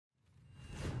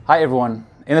Hi everyone.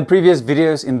 In the previous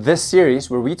videos in this series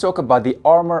where we talk about the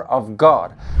armor of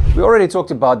God, we already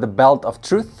talked about the belt of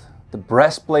truth, the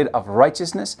breastplate of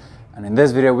righteousness, and in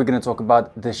this video we're going to talk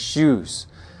about the shoes.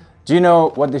 Do you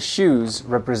know what the shoes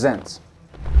represent?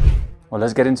 Well,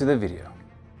 let's get into the video.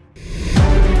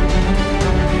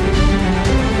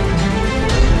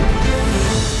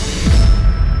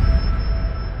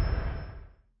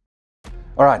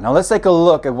 Alright, now let's take a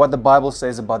look at what the Bible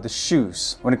says about the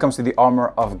shoes when it comes to the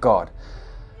armor of God.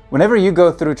 Whenever you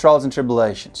go through trials and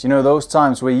tribulations, you know, those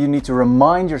times where you need to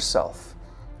remind yourself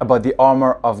about the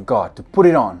armor of God, to put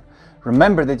it on.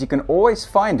 Remember that you can always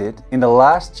find it in the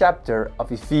last chapter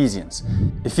of Ephesians.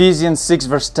 Ephesians 6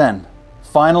 verse 10.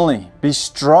 Finally, be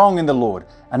strong in the Lord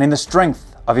and in the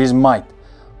strength of His might.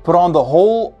 Put on the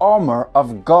whole armor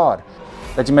of God,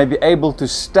 that you may be able to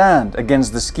stand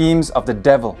against the schemes of the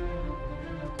devil.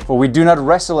 For we do not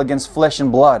wrestle against flesh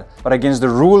and blood, but against the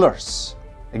rulers,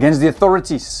 against the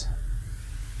authorities,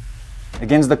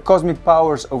 against the cosmic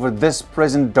powers over this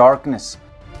present darkness,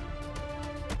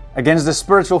 against the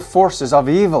spiritual forces of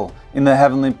evil in the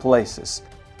heavenly places.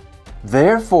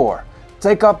 Therefore,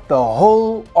 take up the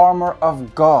whole armor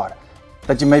of God,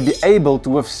 that you may be able to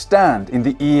withstand in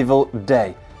the evil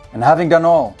day, and having done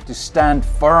all, to stand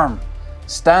firm.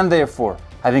 Stand therefore,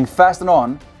 having fastened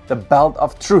on the belt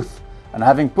of truth, and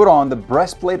having put on the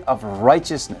breastplate of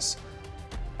righteousness,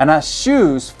 and as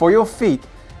shoes for your feet,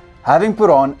 having put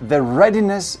on the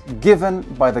readiness given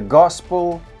by the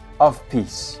gospel of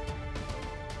peace.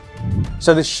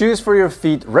 So the shoes for your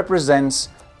feet represents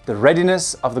the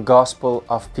readiness of the gospel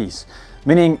of peace,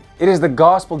 meaning it is the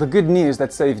gospel, the good news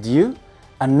that saved you,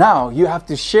 and now you have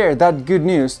to share that good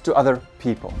news to other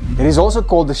people. It is also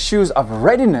called the shoes of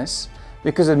readiness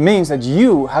because it means that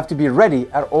you have to be ready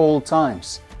at all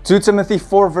times. 2 Timothy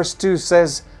 4 verse 2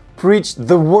 says, preach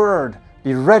the word,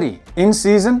 be ready in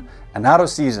season and out of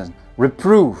season,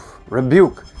 reprove,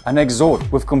 rebuke, and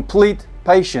exhort with complete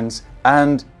patience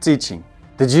and teaching.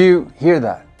 Did you hear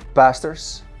that?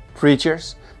 Pastors,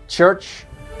 preachers, church?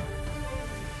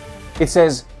 It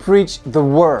says preach the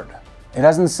word. It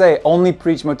doesn't say only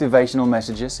preach motivational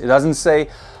messages. It doesn't say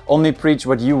only preach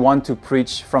what you want to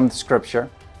preach from the scripture.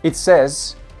 It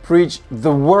says preach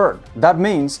the word. That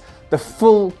means the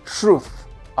full truth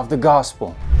of the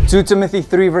gospel. 2 Timothy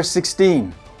 3 verse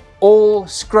 16. All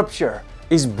scripture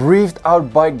is breathed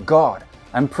out by God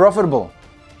and profitable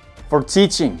for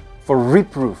teaching, for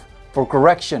reproof, for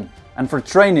correction, and for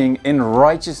training in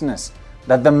righteousness,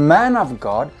 that the man of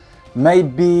God may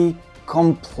be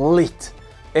complete,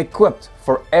 equipped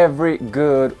for every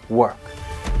good work.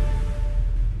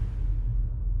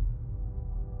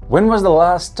 When was the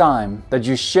last time that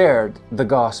you shared the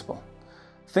gospel?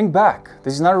 Think back.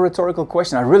 This is not a rhetorical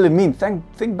question. I really mean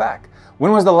think back.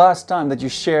 When was the last time that you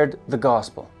shared the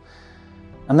gospel?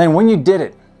 And then when you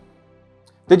did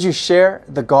you share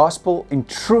the gospel in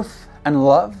truth and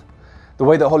love, the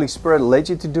way the Holy Spirit led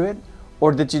you to do it?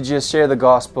 Or did you just share the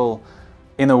gospel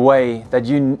in a way that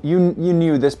you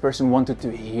knew this person wanted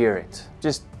to hear it,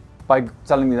 just by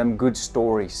telling them good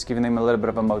stories, giving them a little bit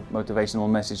of a motivational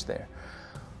message there?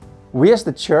 We as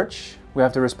the church, we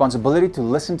have the responsibility to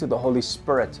listen to the Holy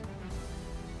Spirit.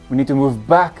 We need to move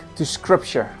back to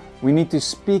Scripture. We need to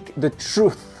speak the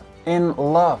truth in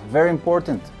love. Very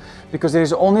important, because it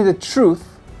is only the truth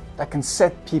that can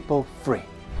set people free.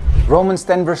 Romans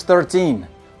 10 verse 13.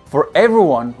 For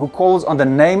everyone who calls on the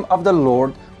name of the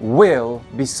Lord will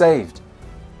be saved.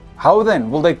 How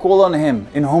then will they call on Him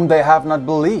in whom they have not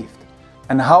believed?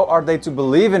 And how are they to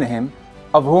believe in Him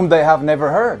of whom they have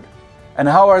never heard? And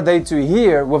how are they to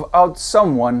hear without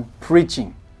someone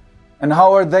preaching? And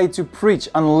how are they to preach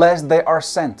unless they are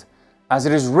sent? As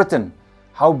it is written,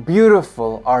 how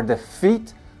beautiful are the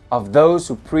feet of those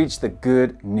who preach the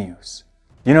good news.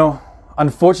 You know,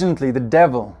 unfortunately, the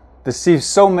devil deceives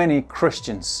so many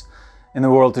Christians in the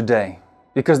world today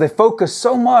because they focus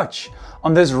so much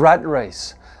on this rat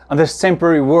race, on this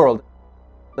temporary world,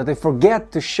 that they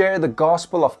forget to share the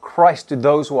gospel of Christ to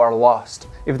those who are lost.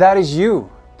 If that is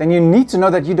you, then you need to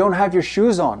know that you don't have your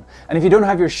shoes on. And if you don't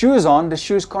have your shoes on, the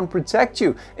shoes can't protect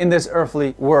you in this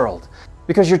earthly world,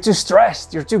 because you're too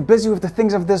stressed, you're too busy with the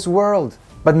things of this world.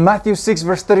 But Matthew 6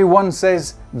 verse 31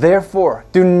 says, therefore,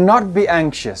 do not be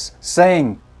anxious,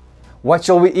 saying, what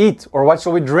shall we eat, or what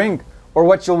shall we drink, or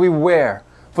what shall we wear?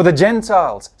 For the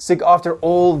Gentiles seek after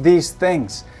all these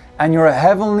things, and your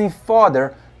heavenly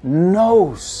Father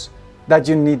knows that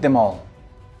you need them all.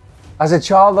 As a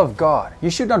child of God, you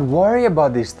should not worry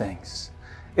about these things.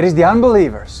 It is the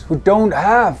unbelievers who don't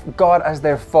have God as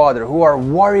their Father, who are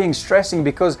worrying, stressing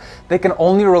because they can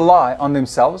only rely on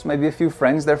themselves, maybe a few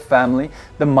friends, their family,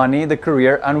 the money, the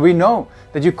career. And we know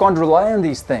that you can't rely on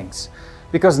these things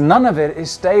because none of it is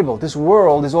stable. This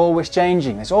world is always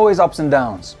changing. There's always ups and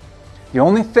downs. The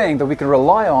only thing that we can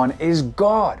rely on is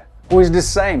God, who is the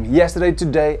same yesterday,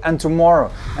 today, and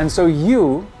tomorrow. And so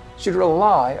you should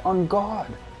rely on God.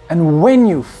 And when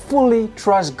you fully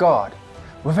trust God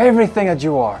with everything that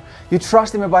you are, you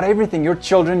trust Him about everything, your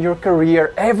children, your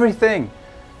career, everything,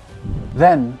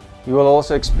 then you will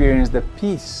also experience the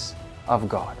peace of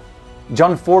God.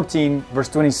 John 14, verse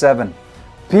 27,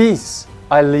 "Peace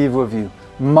I leave with you,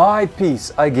 my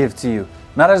peace I give to you.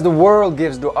 Not as the world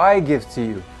gives do I give to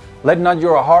you. Let not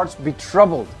your hearts be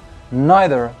troubled,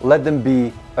 neither let them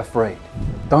be afraid."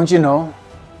 Don't you know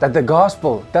that the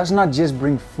gospel does not just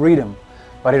bring freedom,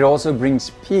 but it also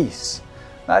brings peace?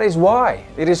 That is why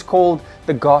it is called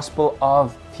the gospel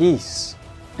of peace.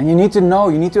 And you need to know,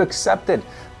 you need to accept it,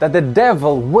 that the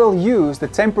devil will use the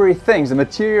temporary things, the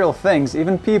material things,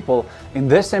 even people in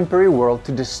this temporary world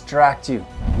to distract you.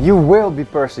 You will be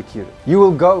persecuted. You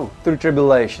will go through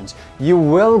tribulations. You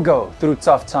will go through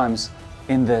tough times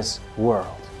in this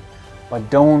world. But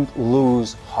don't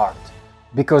lose heart.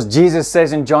 Because Jesus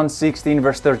says in John 16,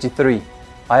 verse 33,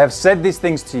 "I have said these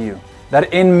things to you,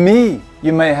 that in me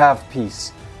you may have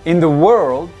peace. In the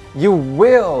world you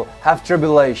will have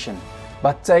tribulation,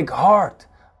 but take heart,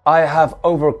 I have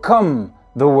overcome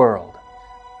the world."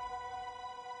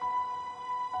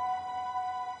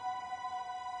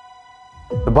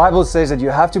 The Bible says that you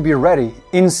have to be ready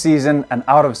in season and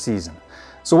out of season.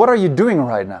 So what are you doing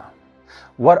right now?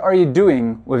 What are you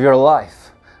doing with your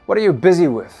life? What are you busy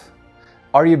with?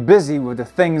 Are you busy with the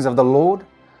things of the Lord?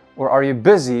 Or are you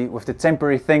busy with the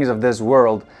temporary things of this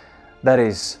world that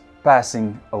is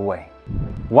passing away?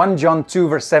 1 John 2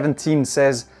 verse 17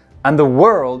 says, "And the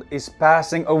world is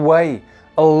passing away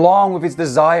along with its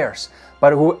desires,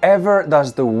 but whoever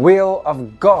does the will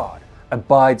of God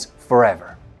abides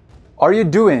forever." Are you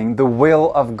doing the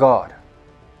will of God?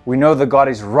 We know that God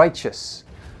is righteous.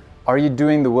 Are you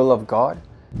doing the will of God?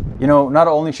 You know, not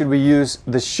only should we use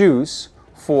the shoes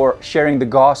for sharing the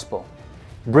gospel,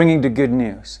 bringing the good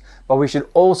news, but we should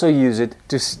also use it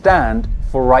to stand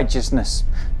for righteousness,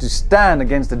 to stand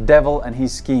against the devil and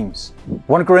his schemes.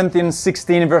 1 Corinthians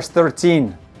 16 verse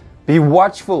 13, "Be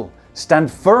watchful,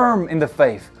 stand firm in the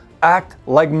faith, act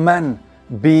like men,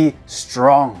 be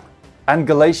strong." And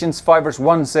Galatians 5 verse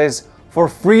 1 says, "For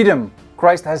freedom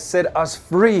Christ has set us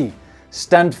free.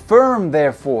 Stand firm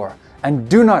therefore, and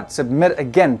do not submit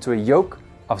again to a yoke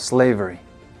of slavery."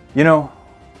 You know,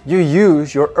 you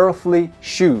use your earthly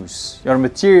shoes, your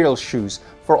material shoes,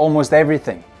 for almost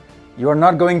everything. You are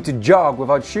not going to jog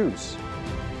without shoes.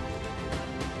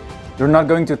 You're not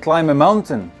going to climb a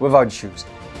mountain without shoes.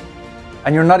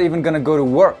 And you're not even going to go to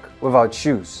work without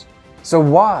shoes. So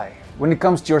why, when it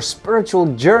comes to your spiritual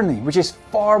journey, which is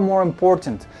far more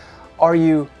important, are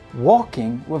you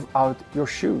walking without your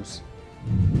shoes?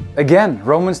 Again,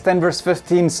 Romans 10 verse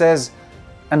 15 says,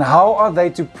 "And how are they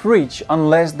to preach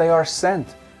unless they are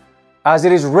sent? As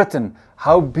it is written,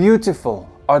 how beautiful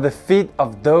are the feet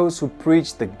of those who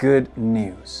preach the good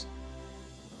news."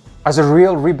 As a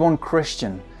real reborn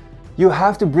Christian, you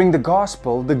have to bring the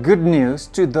gospel, the good news,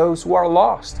 to those who are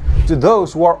lost, to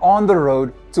those who are on the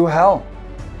road to hell.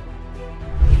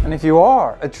 And if you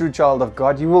are a true child of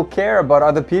God, you will care about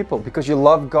other people because you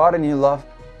love God and you love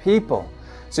people.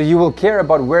 So you will care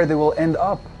about where they will end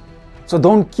up. So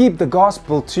don't keep the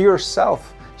gospel to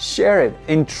yourself. Share it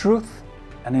in truth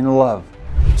and in love.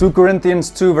 2 Corinthians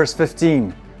 2 verse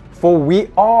 15, "For we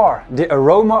are the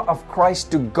aroma of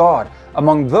Christ to God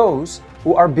among those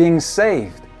who are being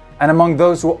saved and among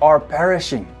those who are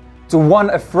perishing. To one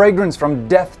a fragrance from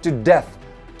death to death,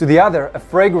 to the other a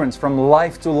fragrance from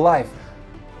life to life.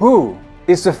 Who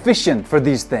is sufficient for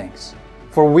these things?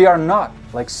 For we are not,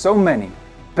 like so many,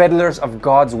 peddlers of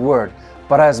God's word,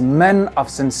 but as men of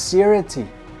sincerity,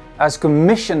 as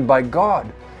commissioned by God.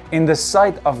 In the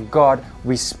sight of God,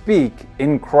 we speak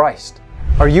in Christ."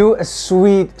 Are you a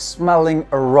sweet-smelling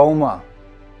aroma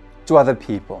to other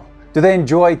people? Do they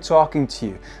enjoy talking to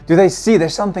you? Do they see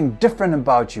there's something different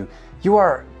about you? You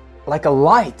are like a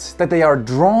light that they are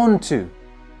drawn to.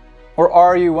 Or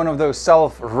are you one of those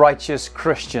self-righteous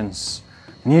Christians?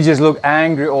 And you just look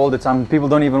angry all the time. People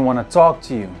don't even want to talk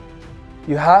to you.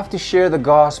 You have to share the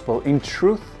gospel in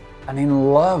truth and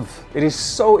in love. It is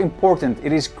so important.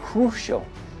 It is crucial.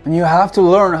 And you have to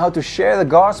learn how to share the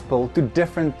gospel to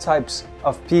different types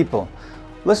of people.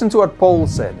 Listen to what Paul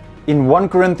said in 1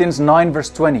 Corinthians 9 verse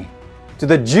 20. "To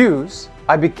the Jews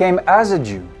I became as a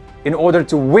Jew, in order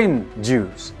to win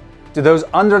Jews. To those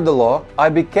under the law, I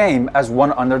became as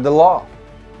one under the law,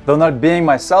 though not being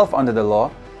myself under the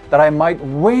law, that I might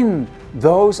win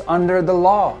those under the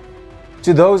law.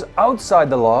 To those outside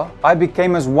the law, I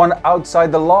became as one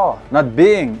outside the law, not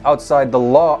being outside the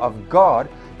law of God,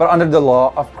 but under the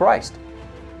law of Christ,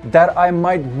 that I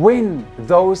might win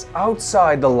those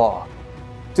outside the law.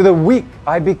 To the weak,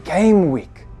 I became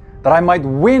weak, that I might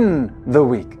win the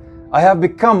weak. I have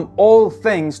become all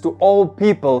things to all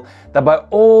people, that by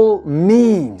all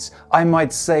means I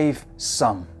might save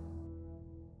some.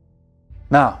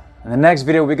 Now, in the next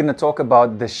video, we're going to talk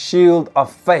about the shield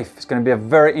of faith. It's going to be a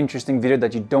very interesting video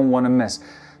that you don't want to miss.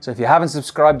 So if you haven't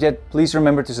subscribed yet, please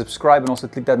remember to subscribe and also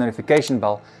click that notification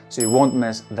bell so you won't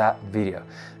miss that video.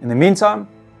 In the meantime,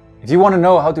 if you want to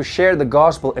know how to share the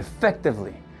gospel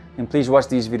effectively, then please watch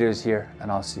these videos here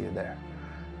and I'll see you there.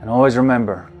 And always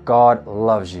remember, God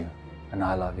loves you and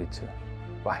I love you too.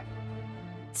 Bye.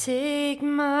 Take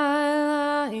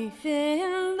my life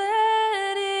and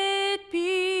let it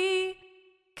be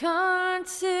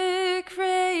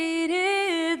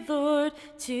consecrated, Lord,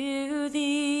 to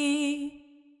Thee.